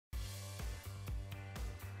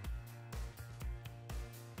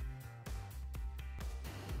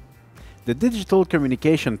The Digital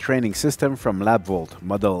Communication Training System from LabVolt,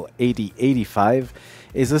 Model 8085,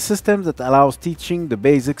 is a system that allows teaching the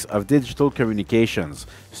basics of digital communications,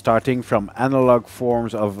 starting from analog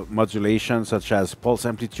forms of modulation such as pulse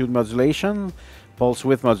amplitude modulation, pulse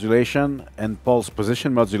width modulation, and pulse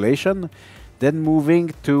position modulation, then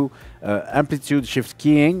moving to amplitude shift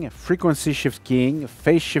keying, frequency shift keying,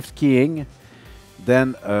 phase shift keying,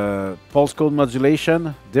 then pulse code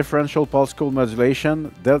modulation, differential pulse code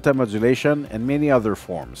modulation, delta modulation, and many other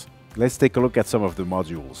forms. Let's take a look at some of the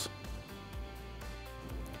modules.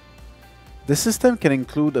 The system can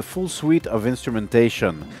include a full suite of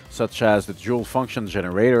instrumentation, such as the dual function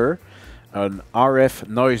generator, an RF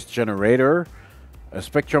noise generator, a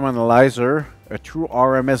spectrum analyzer, a true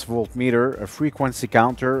RMS voltmeter, a frequency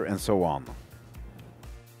counter, and so on.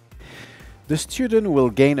 The student will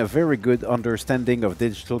gain a very good understanding of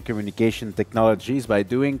digital communication technologies by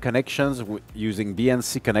doing connections using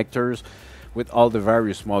BNC connectors with all the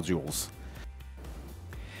various modules.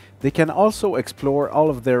 They can also explore all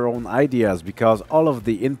of their own ideas because all of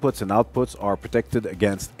the inputs and outputs are protected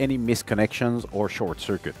against any misconnections or short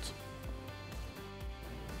circuits.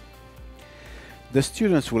 The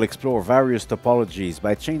students will explore various topologies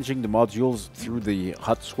by changing the modules through the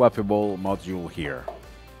hot swappable module here.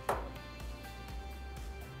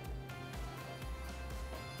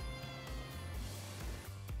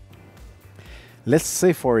 Let's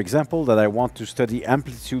say, for example, that I want to study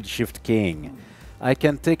amplitude shift keying. I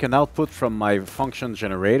can take an output from my function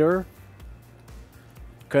generator,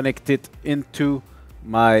 connect it into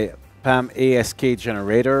my PAM ASK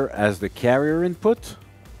generator as the carrier input,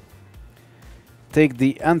 take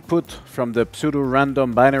the input from the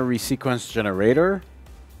pseudo-random binary sequence generator,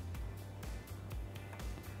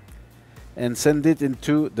 and send it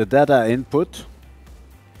into the data input,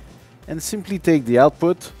 and simply take the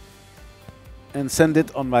output and send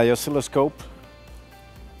it on my oscilloscope.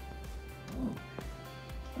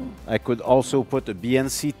 I could also put a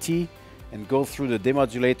BNCT and go through the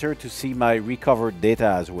demodulator to see my recovered data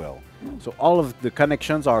as well. So all of the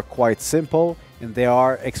connections are quite simple and they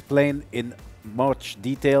are explained in much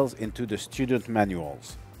details into the student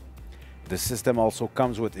manuals. The system also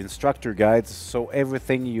comes with instructor guides, so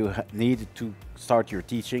everything you need to start your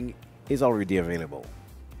teaching is already available.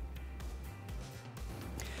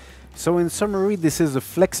 So in summary, this is a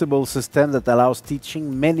flexible system that allows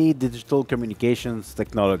teaching many digital communications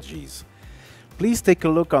technologies. Please take a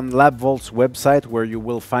look on LabVolt's website where you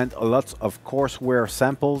will find a lot of courseware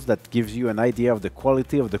samples that gives you an idea of the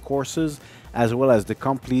quality of the courses as well as the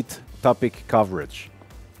complete topic coverage.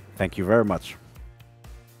 Thank you very much.